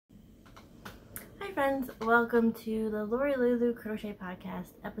Hi friends, welcome to the Lori Lulu Crochet Podcast,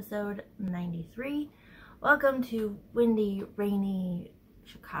 episode 93. Welcome to windy, rainy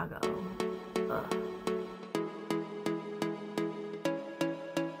Chicago. Ugh.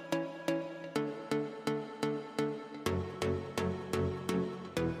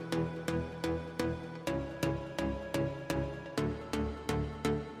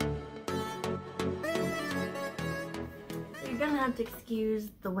 You're gonna have to excuse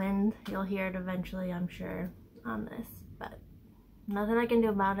the wind. You'll hear it eventually, I'm sure, on this, but nothing I can do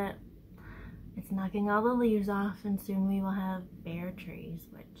about it. It's knocking all the leaves off, and soon we will have bare trees,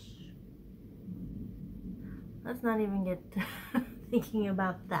 which, let's not even get thinking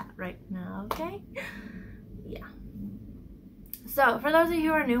about that right now, okay? Yeah. So, for those of you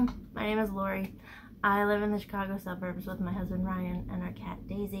who are new, my name is Lori. I live in the Chicago suburbs with my husband Ryan and our cat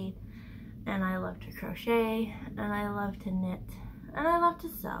Daisy. And I love to crochet, and I love to knit, and I love to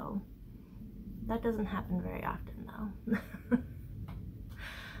sew. That doesn't happen very often though.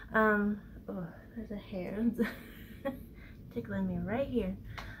 Oh, there's a hair. It's tickling me right here.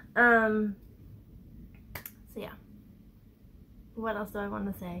 So yeah. What else do I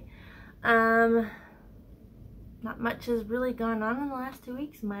want to say? Not much has really gone on in the last 2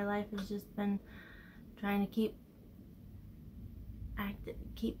 weeks. My life has just been trying to keep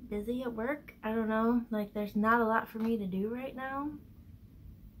busy at work. I don't know, like there's not a lot for me to do right now,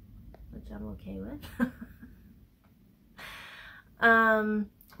 which I'm okay with.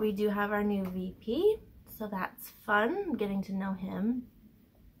 We do have our new VP, so that's fun, getting to know him.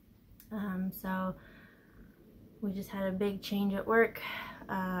 So we just had a big change at work.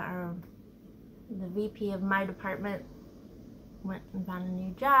 The VP of my department went and found a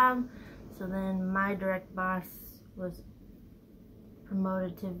new job, so then my direct boss was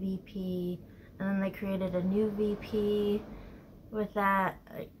promoted to VP, and then they created a new VP with that.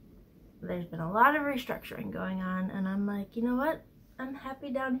 There's been a lot of restructuring going on, and I'm like, you know what? I'm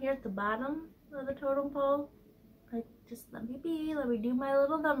happy down here at the bottom of the totem pole. Like, just let me be, let me do my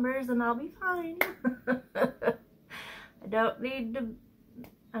little numbers, and I'll be fine. I don't need to,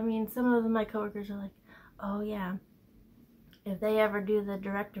 I mean, some of my coworkers are like, oh yeah, if they ever do the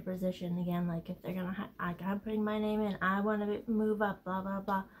director position again, like if they're gonna, like I'm putting my name in, I want to move up, blah blah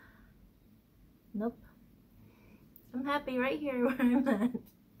blah. Nope. I'm happy right here where I'm at.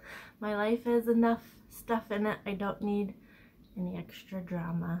 My life has enough stuff in it. I don't need any extra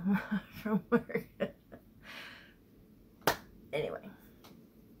drama from work. Anyway,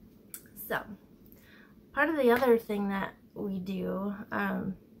 so part of the other thing that we do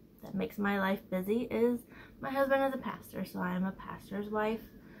that makes my life busy is my husband is a pastor, so I am a pastor's wife.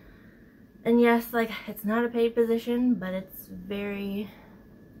 And yes, like, it's not a paid position, but it's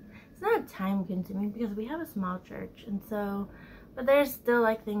not time consuming because we have a small church, and so, but there's still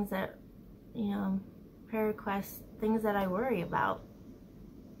like things that, you know, prayer requests, things that I worry about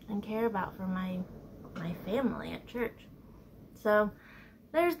and care about for my family at church. So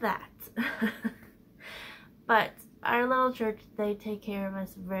there's that. But our little church, they take care of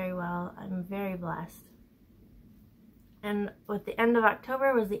us very well. I'm very blessed. And with the end of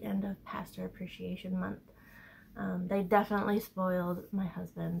October was the end of Pastor Appreciation Month. They definitely spoiled my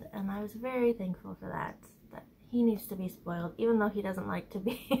husband, and I was very thankful for that. That he needs to be spoiled, even though he doesn't like to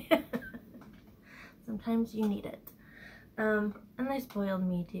be. Sometimes you need it. And they spoiled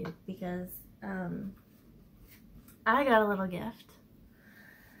me too, because I got a little gift.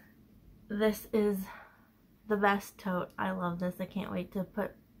 This is the best tote. I love this. I can't wait to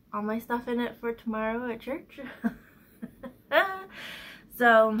put all my stuff in it for tomorrow at church.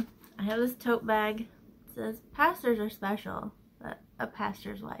 So I have this tote bag. It says pastors are special, but a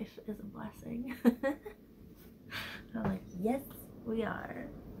pastor's wife is a blessing. I'm like, yes we are.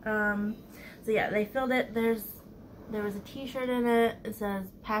 So yeah, they filled it. There was a t-shirt in it. It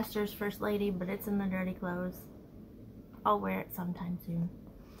says pastor's first lady, but it's in the dirty clothes. I'll wear it sometime soon.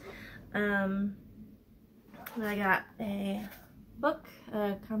 I got a book,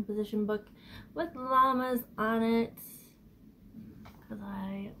 a composition book with llamas on it, because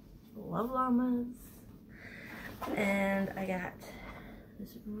I love llamas. And I got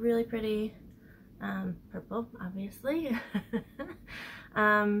this really pretty purple, obviously.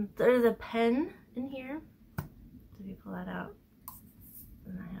 There's a pen in here, so if you pull that out,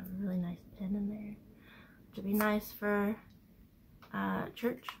 and I have a really nice pen in there, which would be nice for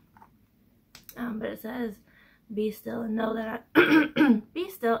church. But it says, "Be still and know that I be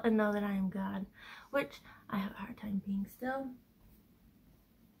still and know that I am God," which I have a hard time being still.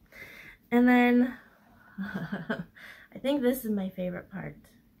 And then I think this is my favorite part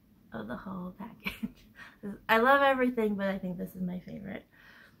of the whole package. I love everything, but I think this is my favorite.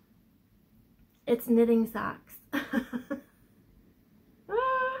 It's knitting socks. And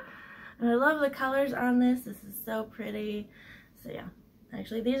I love the colors on this. This is so pretty. So yeah,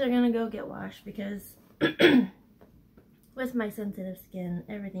 actually these are gonna go get washed because with my sensitive skin,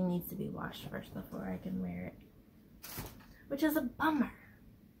 everything needs to be washed first before I can wear it. Which is a bummer.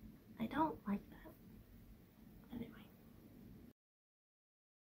 I don't like that. Anyway.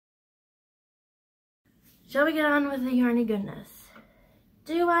 Shall we get on with the yarny goodness?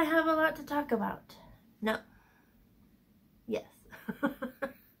 Do I have a lot to talk about? No. Yes.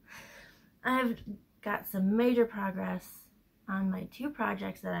 I've got some major progress on my 2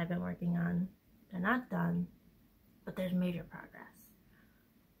 projects that I've been working on. They're not done, but there's major progress.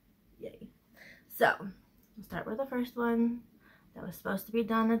 Yay. So, we'll start with the first one. That was supposed to be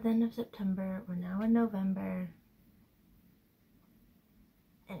done at the end of September. We're now in November.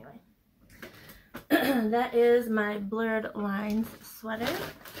 Anyway. That is my Blurred Lines sweater.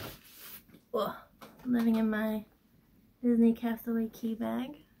 Ugh. Living in my Disney Castaway key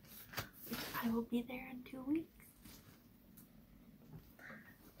bag. I will be there in 2 weeks.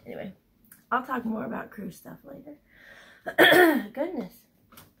 Anyway, I'll talk more about cruise stuff later. Goodness.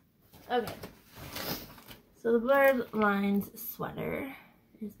 Okay. So the Blurred Lines sweater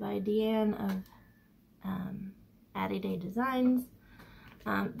is by Deanne of Addie Day Designs.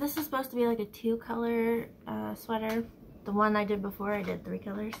 This is supposed to be like a 2-color sweater. The one I did before, I did 3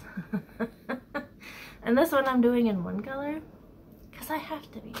 colors. And this one I'm doing in 1 color. Because I have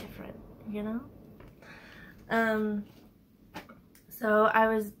to be different, you know? So I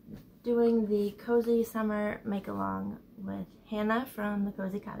was doing the Cozy Summer Make-Along with Hannah from the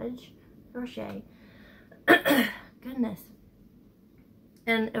Cozy Cottage Crochet. Goodness.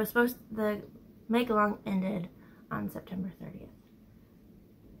 And it was supposed to, the Make-Along ended on September 30th.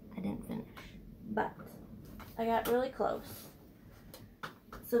 I didn't finish, but I got really close.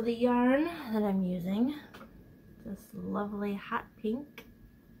 So the yarn that I'm using, this lovely hot pink,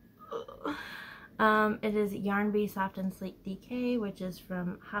 it is Yarn Bee Soft and Sleek DK, which is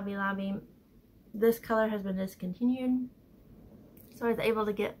from Hobby Lobby. This color has been discontinued, so I was able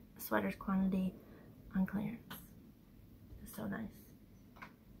to get sweaters quantity on clearance. It's so nice.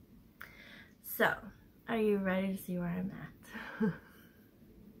 So, are you ready to see where I'm at?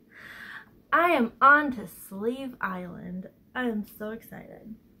 I am on to Sleeve Island. I am so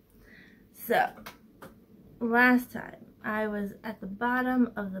excited. So, last time I was at the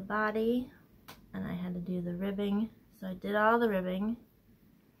bottom of the body and I had to do the ribbing. So I did all the ribbing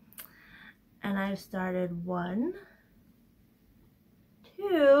and I've started 1,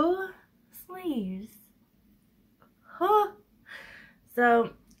 2 sleeves. Huh.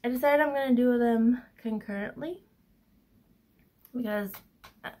 So I decided I'm going to do them concurrently because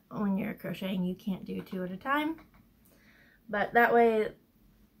when you're crocheting you can't do 2 at a time, but that way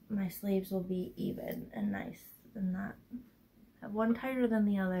my sleeves will be even and nice and not have one tighter than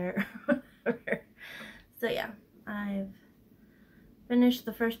the other. So yeah, I've finished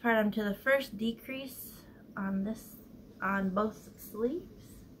the first part. I'm to the first decrease on this, on both sleeves.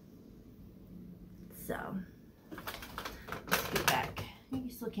 So let's get back. You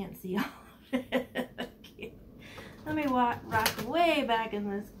still can't see all of it. Let me rock way back in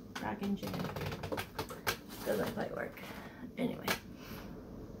this rocking chair. Doesn't quite work. Anyway.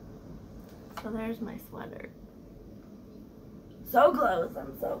 So there's my sweater. So close.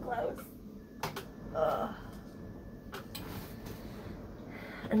 I'm so close. Ugh.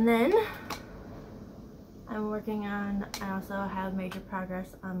 And then I'm working on, I also have major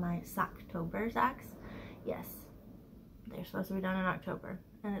progress on my Socktober socks. Yes. They're supposed to be done in October.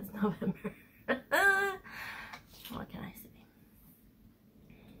 And it's November. What can I say?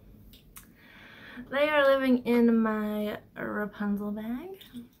 They are living in my Rapunzel bag.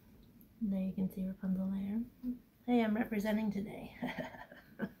 There you can see Rapunzel there. Hey, I'm representing today.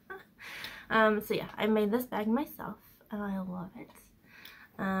 So yeah, I made this bag myself and I love it.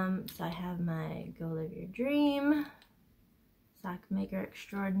 So I have my Go Live Your Dream Sock Maker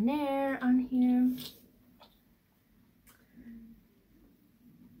Extraordinaire on here.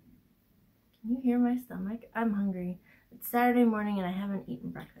 Can you hear my stomach? I'm hungry. It's Saturday morning and I haven't eaten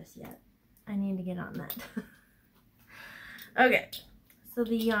breakfast yet. I need to get on that. Okay, so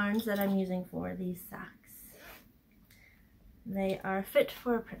the yarns that I'm using for these socks, they are fit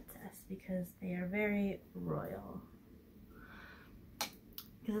for a princess because they are very royal.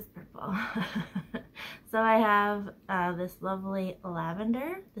 Because it's purple. So I have this lovely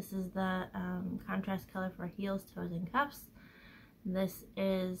lavender. This is the contrast color for heels, toes, and cuffs. This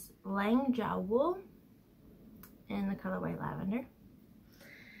is Lang Jiao Wool in the colorway lavender.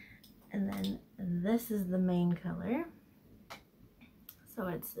 And then this is the main color. So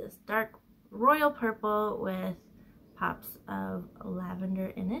it's this dark royal purple with pops of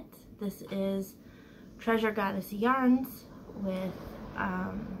lavender in it. This is Treasure Goddess yarns with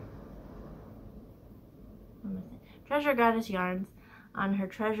Treasure Goddess yarns on her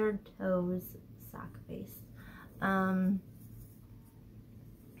Treasured Toes sock base. Colorway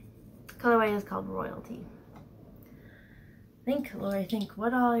is called Royalty. Think, Lori, think,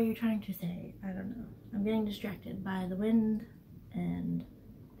 what all are you trying to say? I don't know. I'm getting distracted by the wind and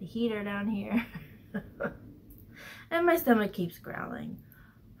the heater down here. And my stomach keeps growling.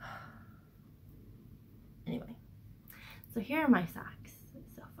 Anyway, so here are my socks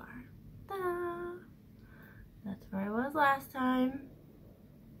so far. Ta-da! That's where I was last time.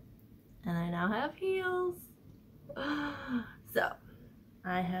 And I now have heels. So,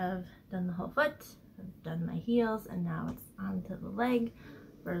 I have done the whole foot, I've done my heels, and now it's onto the leg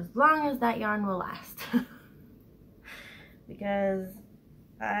for as long as that yarn will last. Because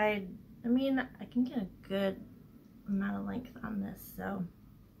I mean, I can get a good amount of length on this, so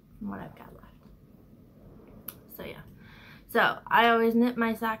from what I've got left. So yeah, so I always knit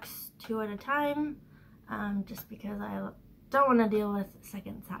my socks 2 at a time, just because I don't want to deal with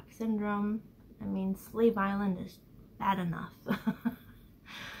second sock syndrome. I mean, Sleeve Island is bad enough.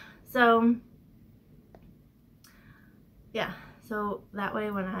 So yeah, so that way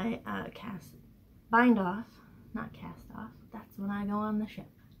when I bind off, not cast off, that's when I go on the ship.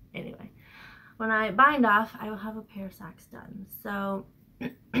 Anyway, when I bind off, I will have a pair of socks done. So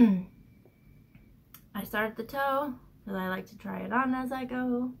I start at the toe, because I like to try it on as I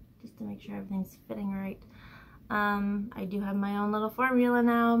go, just to make sure everything's fitting right. I do have my own little formula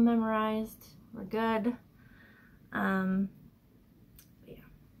now memorized. We're good. But yeah.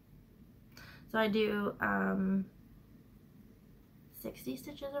 So I do 60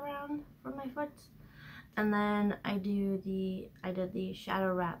 stitches around for my foot. And then I did the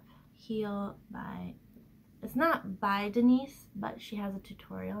shadow wrap heel by, it's not by Denise, but she has a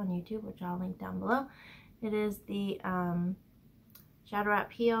tutorial on YouTube, which I'll link down below. It is the shadow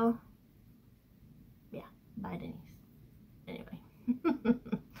wrap heel, yeah, by Denise. Anyway,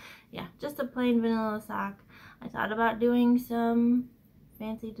 yeah, just a plain vanilla sock. I thought about doing some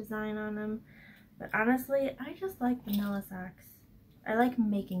fancy design on them, but honestly, I just like vanilla socks. I like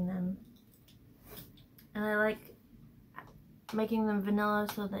making them, and I like making them vanilla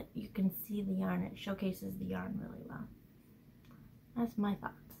so that you can see the yarn. It showcases the yarn really well. That's my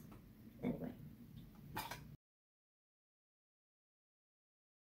thoughts. Anyway.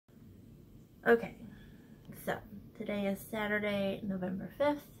 Okay, so today is Saturday, November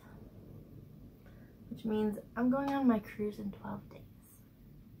 5th, which means I'm going on my cruise in 12 days.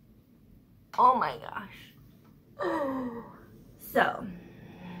 Oh my gosh. So,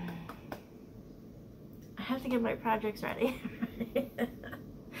 I have to get my projects ready.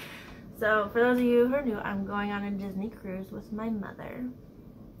 So, for those of you who are new, I'm going on a Disney cruise with my mother,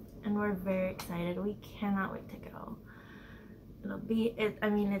 and we're very excited. We cannot wait to go. It'll be, I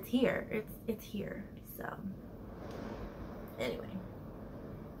mean, it's here. It's here. So, anyway.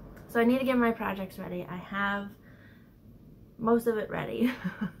 So I need to get my projects ready. I have most of it ready.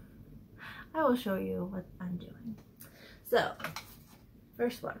 I will show you what I'm doing. So,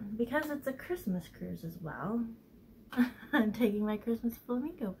 first one, because it's a Christmas cruise as well, I'm taking my Christmas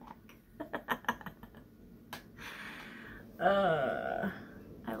flamingo back.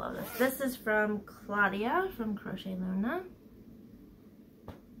 I love this. This is from Claudia from Crochet Luna.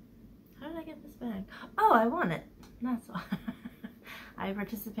 How did I get this bag? Oh, I won it. That's why. I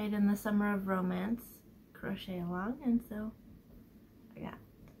participated in the Summer of Romance crochet along, and so I got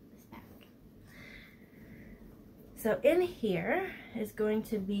this bag. So in here is going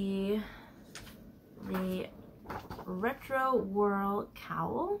to be the Retro Whirl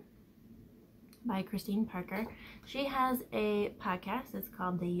Cowl by Christine Parker. She has a podcast. It's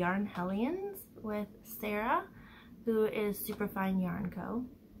called The Yarn Hellions with Sarah, who is Superfine Yarn Co.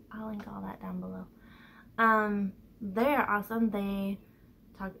 I'll link all that down below. They're awesome. They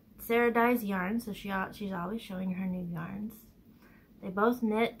talk. Sarah dyes yarn, so she's always showing her new yarns. They both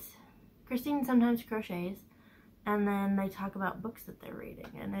knit. Christine sometimes crochets, and then they talk about books that they're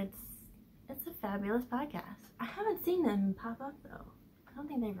reading, and it's a fabulous podcast. I haven't seen them pop up though. I don't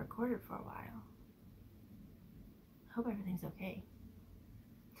think they've recorded for a while. I hope everything's okay.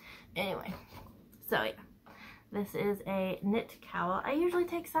 Anyway, so yeah. This is a knit cowl. I usually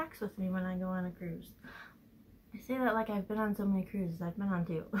take socks with me when I go on a cruise. I say that like I've been on so many cruises. I've been on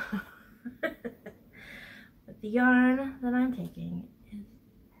 2. But the yarn that I'm taking is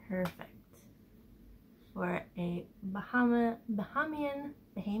perfect for a Bahamian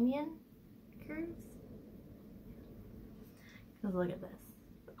cruise. Because look at this.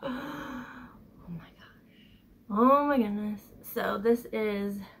 Oh my goodness. So this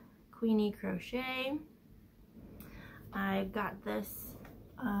is Queenie Crochet. I got this,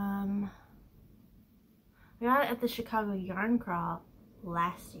 I got it at the Chicago Yarn Crawl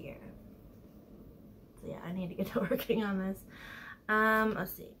last year. So yeah, I need to get to working on this.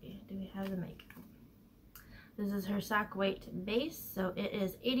 Let's see, do we have the makeup? This is her sock weight base, so it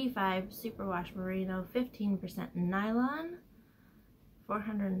is 85 superwash merino, 15% nylon,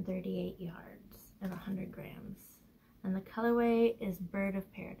 438 yards, and 100 grams. And the colorway is Bird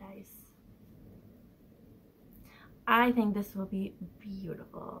of Paradise. I think this will be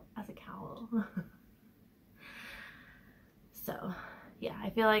beautiful as a cowl. So yeah, I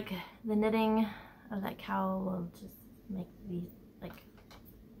feel like the knitting of that cowl will just make these, like,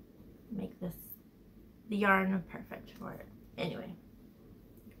 make this, the yarn perfect for it. Anyway,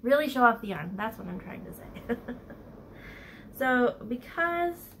 really show off the yarn, that's what I'm trying to say. So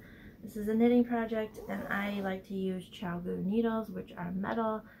because this is a knitting project and I like to use ChowGoo needles, which are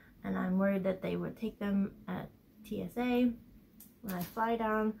metal, and I'm worried that they would take them at TSA when I fly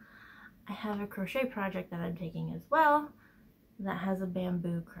down, I have a crochet project that I'm taking as well that has a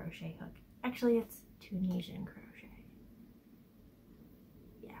bamboo crochet hook. Actually, it's Tunisian crochet.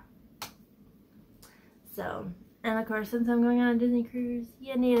 Yeah. So, and of course, since I'm going on a Disney cruise,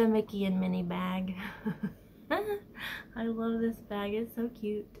 you need a Mickey and Minnie bag. I love this bag, it's so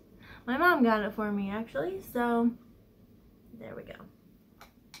cute. My mom got it for me actually, so there we go.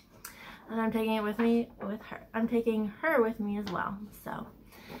 And I'm taking it with me, I'm taking her with me as well. So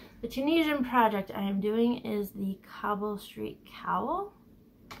the Tunisian project I am doing is the Cobble Street Cowl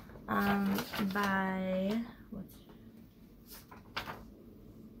by,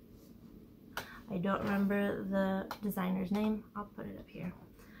 I don't remember the designer's name. I'll put it up here.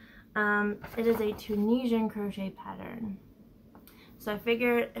 It is a Tunisian crochet pattern. So I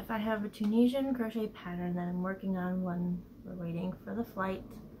figured if I have a Tunisian crochet pattern that I'm working on when we're waiting for the flight,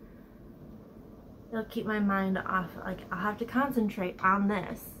 it'll keep my mind off, like I'll have to concentrate on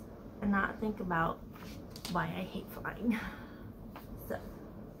this and not think about why I hate flying. So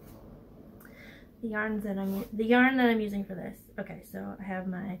the yarn that I'm using for this. Okay, so I have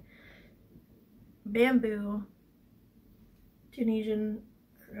my bamboo Tunisian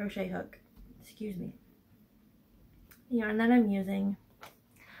crochet hook. Excuse me. The yarn that I'm using,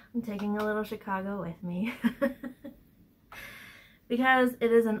 I'm taking a little Chicago with me because it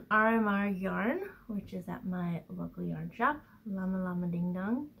is an RMR yarn, which is at my local yarn shop, Llama Llama Ding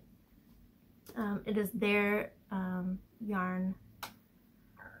Dong. It is their yarn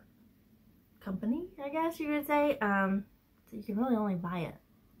company, I guess you would say. So you can really only buy it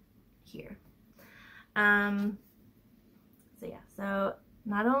here. So yeah, so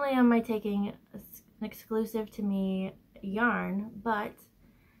not only am I taking an exclusive to me yarn, but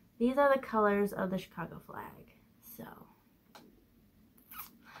these are the colors of the Chicago flag. So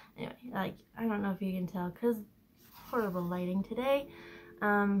anyway, like, I don't know if you can tell because horrible lighting today,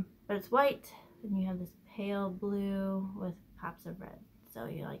 but it's white and you have this pale blue with pops of red. So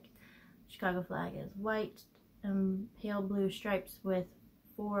you like, Chicago flag is white and pale blue stripes with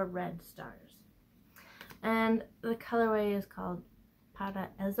 4 red stars. And the colorway is called Para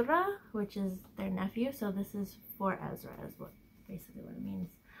Ezra, which is their nephew, so this is for Ezra is basically what it means.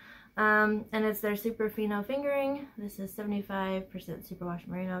 And it's their super fino fingering. This is 75% superwash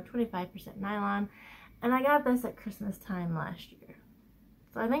merino, 25% nylon, and I got this at Christmas time last year,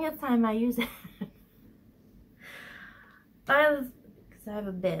 so I think it's time I use it. Because I have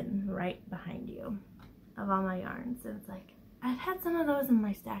a bin right behind you of all my yarns, and it's like, I've had some of those in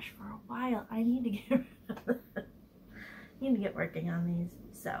my stash for a while. I need to get rid of them. Need to get working on these.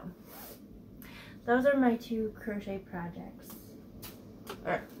 So those are my 2 crochet projects,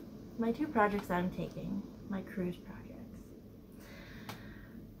 or my 2 projects that I'm taking, my cruise projects.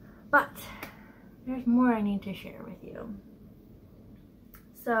 But there's more I need to share with you.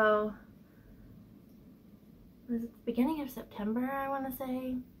 So it was at the beginning of September, I want to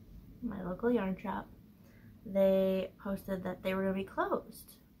say, my local yarn shop, they posted that they were going to be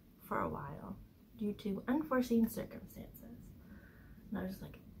closed for a while due to unforeseen circumstances. And I was just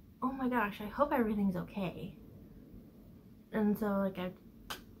like, oh my gosh, I hope everything's okay. And so, like, I,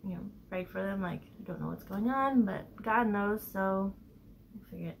 prayed for them, like, I don't know what's going on, but God knows, so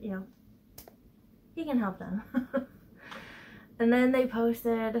I figured, he can help them. And then they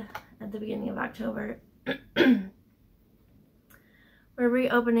posted at the beginning of October, we're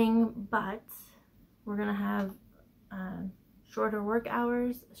reopening, but we're gonna have shorter work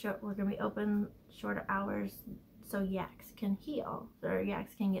hours. We're gonna be open shorter hours so yaks can heal, or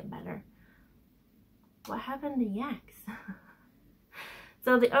yaks can get better. What happened to yaks?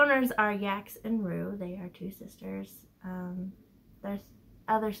 So the owners are Yax and Rue. They are two sisters. There's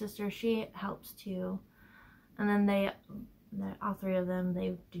other sister, she helps too. And then all three of them,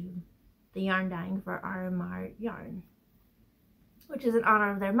 they do the yarn dyeing for RMR Yarn, which is in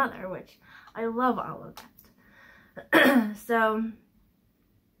honor of their mother, which I love all of that. So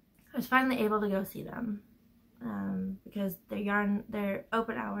I was finally able to go see them because their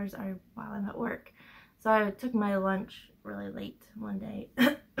open hours are while I'm at work. So I took my lunch really late one day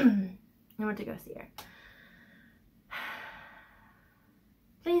and went to go see her.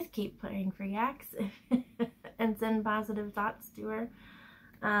 Please keep praying for Yax and send positive thoughts to her.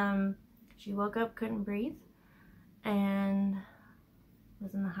 She woke up, couldn't breathe, and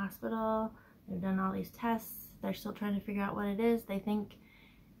was in the hospital. They've done all these tests. They're still trying to figure out what it is. They think,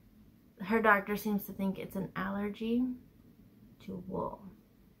 her doctor seems to think it's an allergy to wool.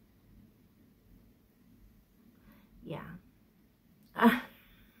 Yeah.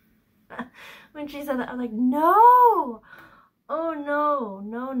 When she said that, I was like, no! Oh no,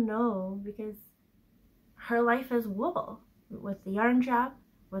 no, no, because her life is wool. With the yarn shop,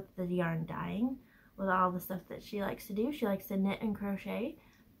 with the yarn dyeing, with all the stuff that she likes to do. She likes to knit and crochet.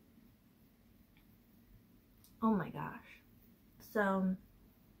 Oh my gosh. So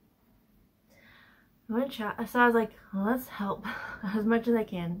I was like, well, let's help as much as I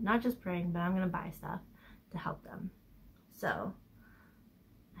can. Not just praying, but I'm going to buy stuff to help them. So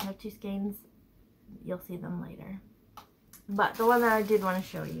I have 2 skeins. You'll see them later. But the one that I did want to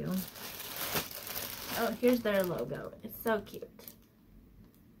show you. Oh, here's their logo. It's so cute.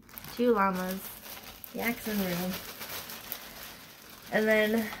 2 llamas, Yax and Rue. And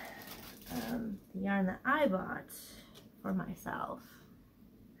then the yarn that I bought for myself.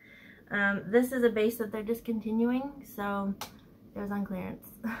 This is a base that they're discontinuing, so it was on clearance.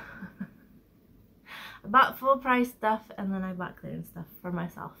 I bought full price stuff and then I bought clearance stuff for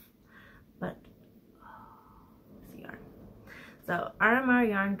myself. But this yarn. So RMR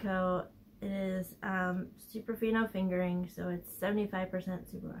Yarn Co. It is super fino fingering, so it's 75%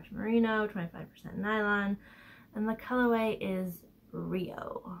 superwash merino, 25% nylon, and the colorway is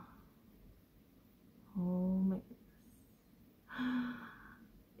Rio. Oh my goodness.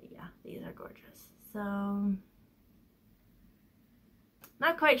 Yeah, these are gorgeous. So,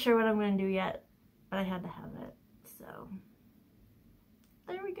 not quite sure what I'm going to do yet, but I had to have it. So,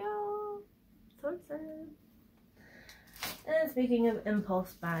 there we go. So excited. And speaking of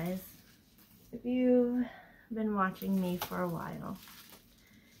impulse buys, if you've been watching me for a while,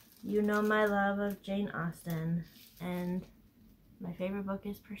 you know my love of Jane Austen, and my favorite book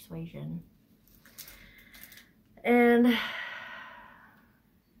is Persuasion. And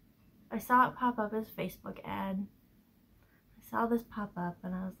I saw it pop up as a Facebook ad. I saw this pop up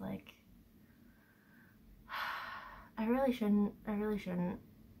and I was like, I really shouldn't,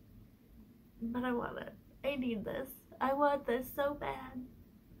 but I want it. I need this. I want this so bad.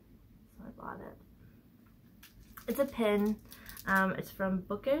 So I bought it. It's a pin. It's from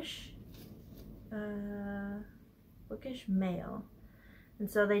Bookish Mail. And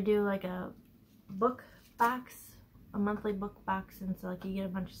so they do like a book box, a monthly book box, and so like you get a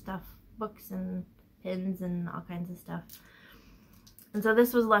bunch of stuff, books and pins and all kinds of stuff. And so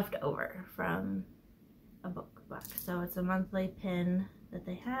this was left over from a book box. So it's a monthly pin that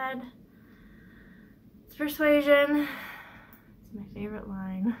they had. It's Persuasion. It's my favorite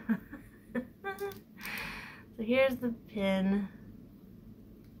line. So here's the pin.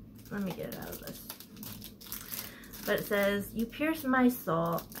 Let me get it out of this. But it says, "You pierce my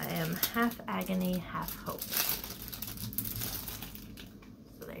soul. I am half agony, half hope."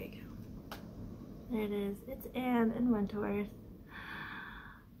 So there you go. There it is. It's Anne in Wentworth.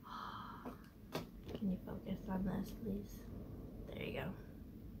 Can you focus on this, please? There you go.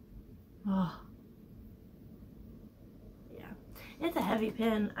 Oh. Yeah. It's a heavy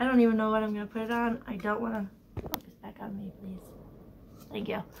pin. I don't even know what I'm going to put it on. I don't want to focus back on me, please. Thank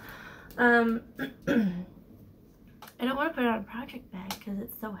you. I don't want to put it on a project bag because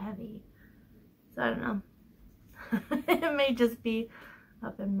it's so heavy. So I don't know. It may just be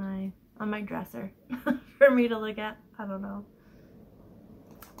up in on my dresser for me to look at. I don't know.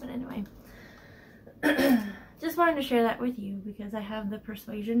 But anyway. Just wanted to share that with you because I have the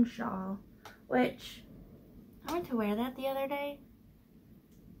Persuasion shawl, which I went to wear that the other day.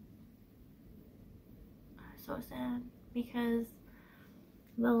 So sad because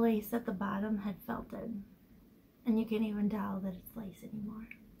the lace at the bottom had felted. And you can't even tell that it's lace anymore.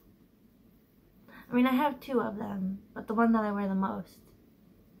 I mean, I have 2 of them, but the one that I wear the most,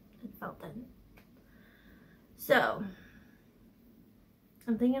 it felted. So,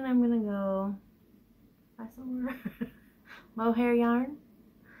 I'm thinking I'm gonna go buy some more mohair yarn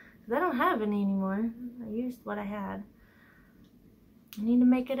because I don't have any anymore. I used what I had. I need to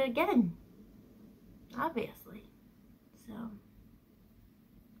make it again, obviously. So,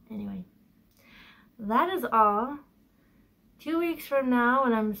 anyway, that is all. 2 weeks from now,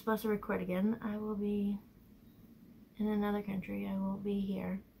 when I'm supposed to record again, I will be in another country. I won't be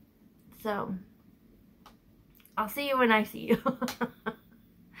here. So, I'll see you when I see you.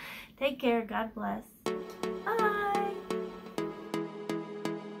 Take care. God bless. Bye.